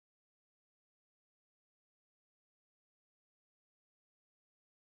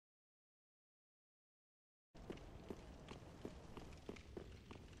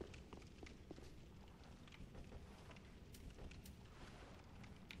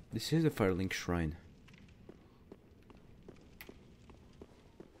This is the Firelink shrine.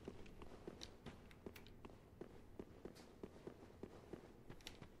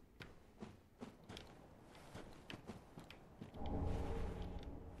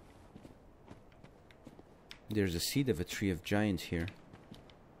 There's a seed of a tree of giants here.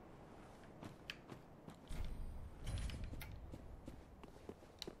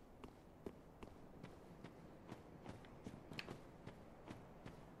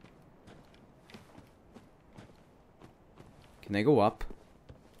 Can I go up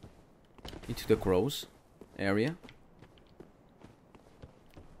into the crows area?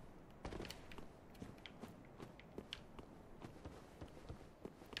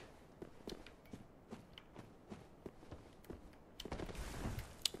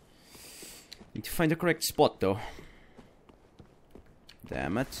 Need to find the correct spot though.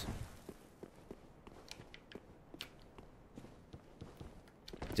 Damn it.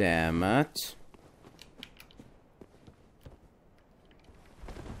 Damn it.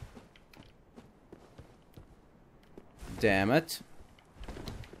 Damn it.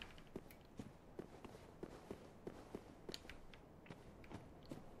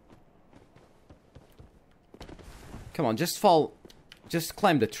 Come on, just fall. Just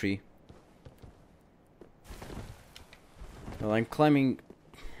climb the tree. Well, I'm climbing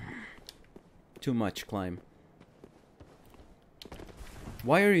too much climb.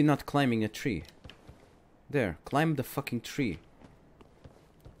 Why are you not climbing a tree? There, climb the fucking tree.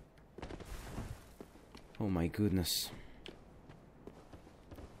 Oh my goodness.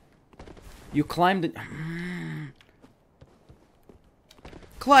 You climbed it.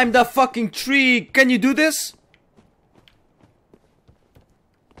 Climb the fucking tree! Can you do this?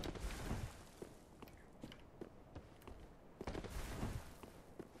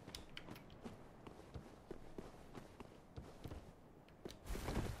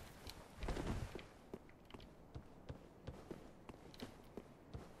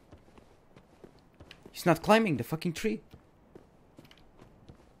 He's not climbing the fucking tree.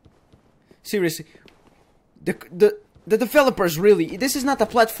 Seriously, the developers really, this is not a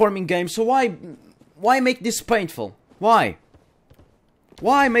platforming game, so why make this painful? Why?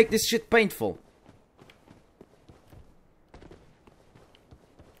 Why make this shit painful?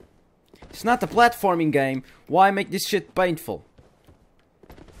 It's not a platforming game. Why make this shit painful?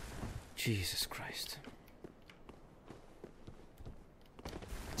 Jesus Christ.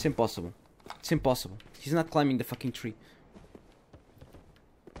 It's impossible. It's impossible. He's not climbing the fucking tree.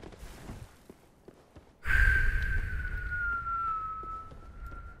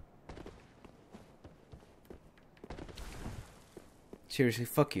 Seriously,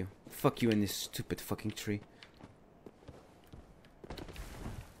 fuck you. Fuck you and this stupid fucking tree.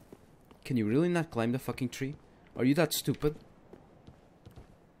 Can you really not climb the fucking tree? Are you that stupid?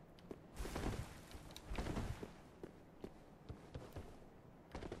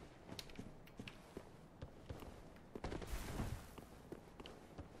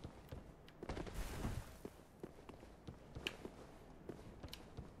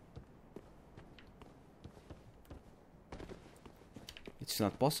 It's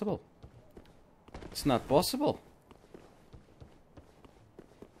not possible. It's not possible.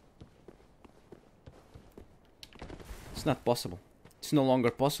 It's not possible. It's no longer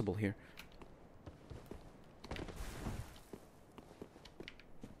possible here.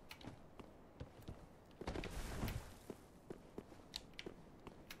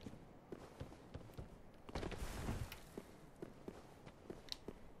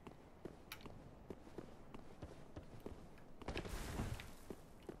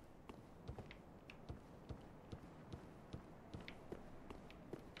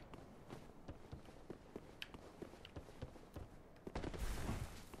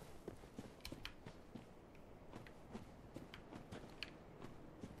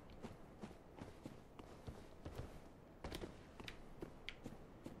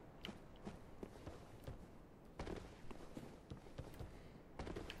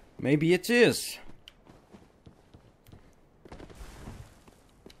 Maybe it is.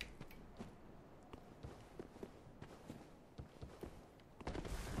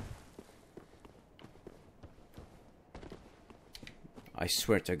 I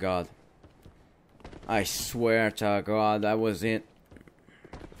swear to God. I swear to God, that was it.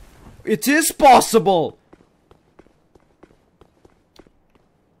 It is possible!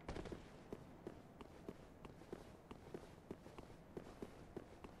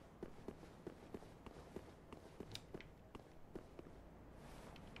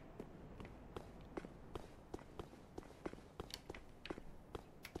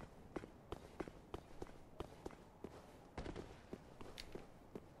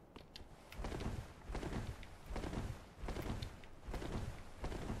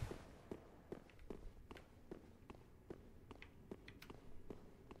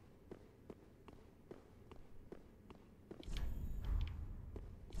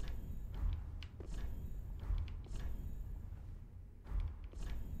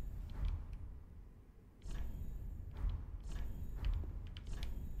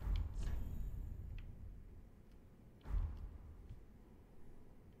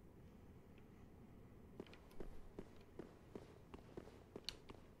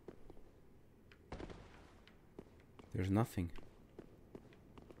 There's nothing.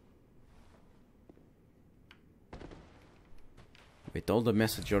 Wait, all the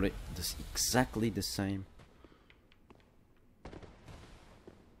messages are exactly the same.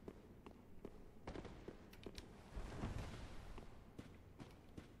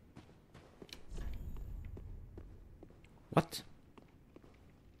 What?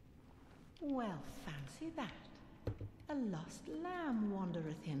 Well, fancy that. A lost lamb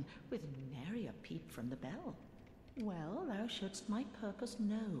wandereth in, with nary a peep from the bell. Well, thou shouldst my purpose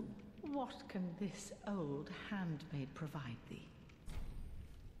know. What can this old handmaid provide thee?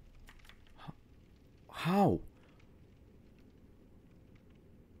 How?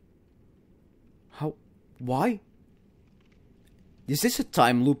 How? Why? Is this a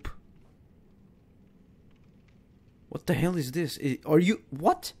time loop? What the hell is this? Are you...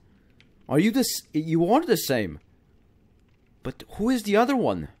 What? Are you this... You are the same. But who is the other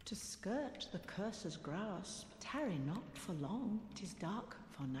one? To skirt the curse's grasp, tarry not for long. 'Tis dark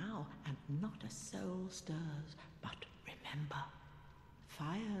for now, and not a soul stirs. But remember,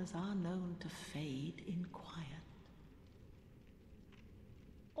 fires are known to fade in quiet.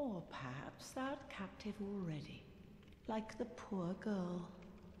 Or perhaps thou'rt captive already, like the poor girl.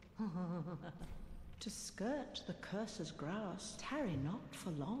 To skirt the curse's grasp, tarry not for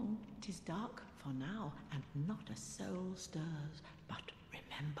long. 'Tis dark for now, and not a soul stirs. But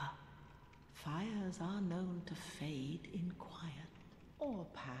remember, fires are known to fade in quiet. Or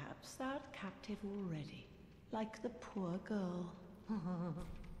perhaps thou'rt captive already, like the poor girl.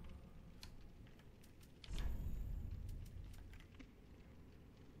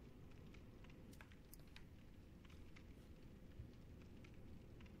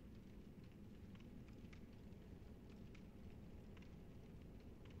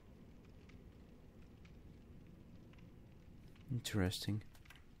 Interesting.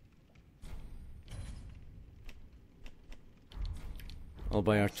 I'll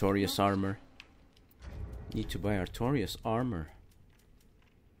buy Artorias armor. Need to buy Artorias armor.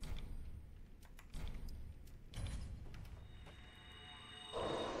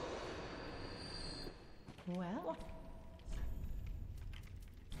 Well,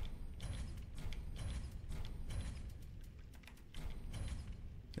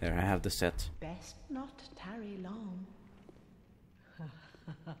 There, I have the set. best not tarry long.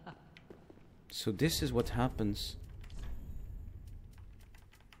 So this is what happens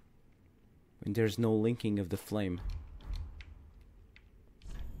when there's no linking of the flame.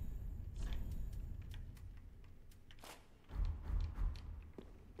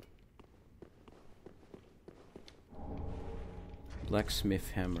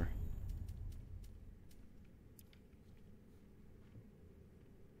 Blacksmith hammer.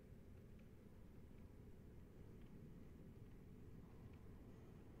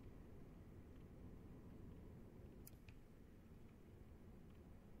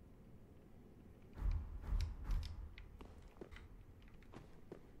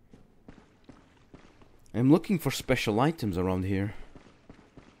 I'm looking for special items around here.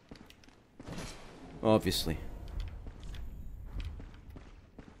 Obviously.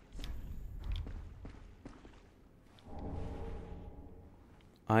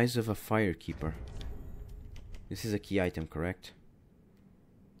 Eyes of a Firekeeper. This is a key item, correct?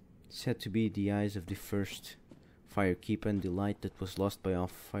 Said to be the eyes of the first Firekeeper and the light that was lost by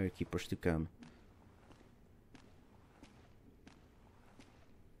all Firekeepers to come.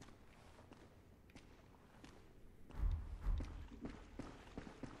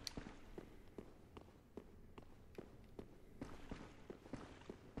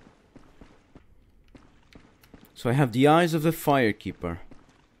 So I have the eyes of the Firekeeper.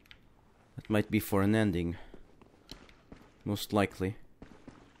 That might be for an ending. Most likely.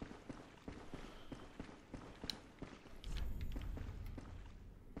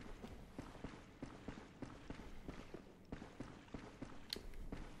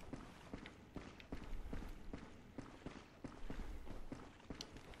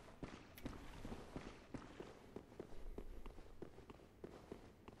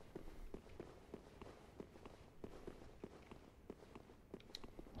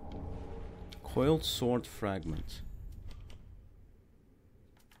 Coiled sword fragment.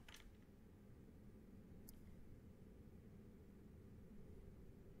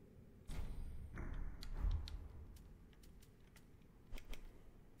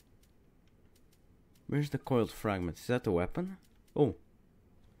 Where's the coiled fragment? Is that a weapon? Oh.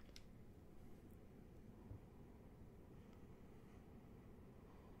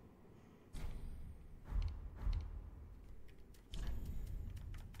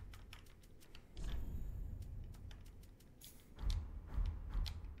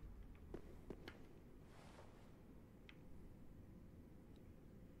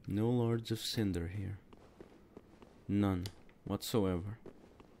 No Lords of Cinder here. None whatsoever.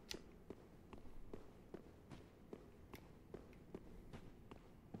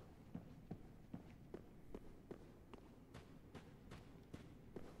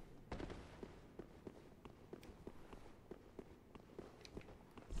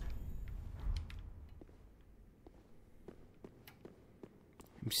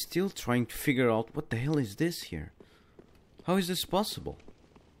 I'm still trying to figure out what the hell is this here. How is this possible?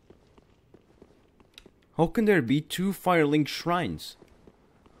 How can there be 2 Firelink shrines?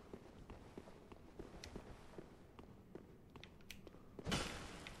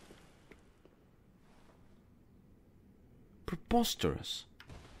 Preposterous.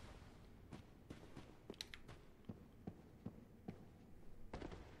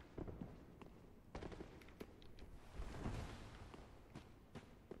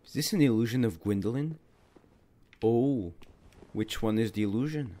 Is this an illusion of Gwendolyn? Oh, which one is the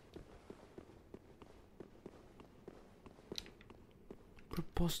illusion?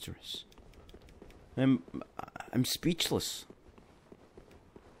 Preposterous. I'm speechless.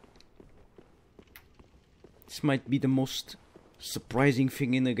 This might be the most surprising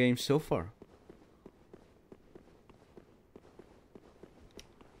thing in the game so far.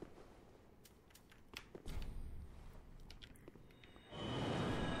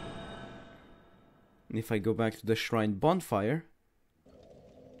 And if I go back to the shrine bonfire,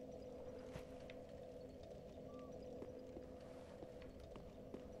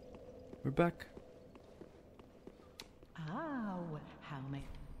 we're back. Ah, well, how may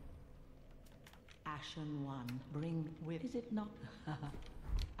Ashen One bring with, is it not?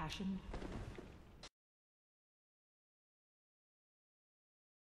 Ashen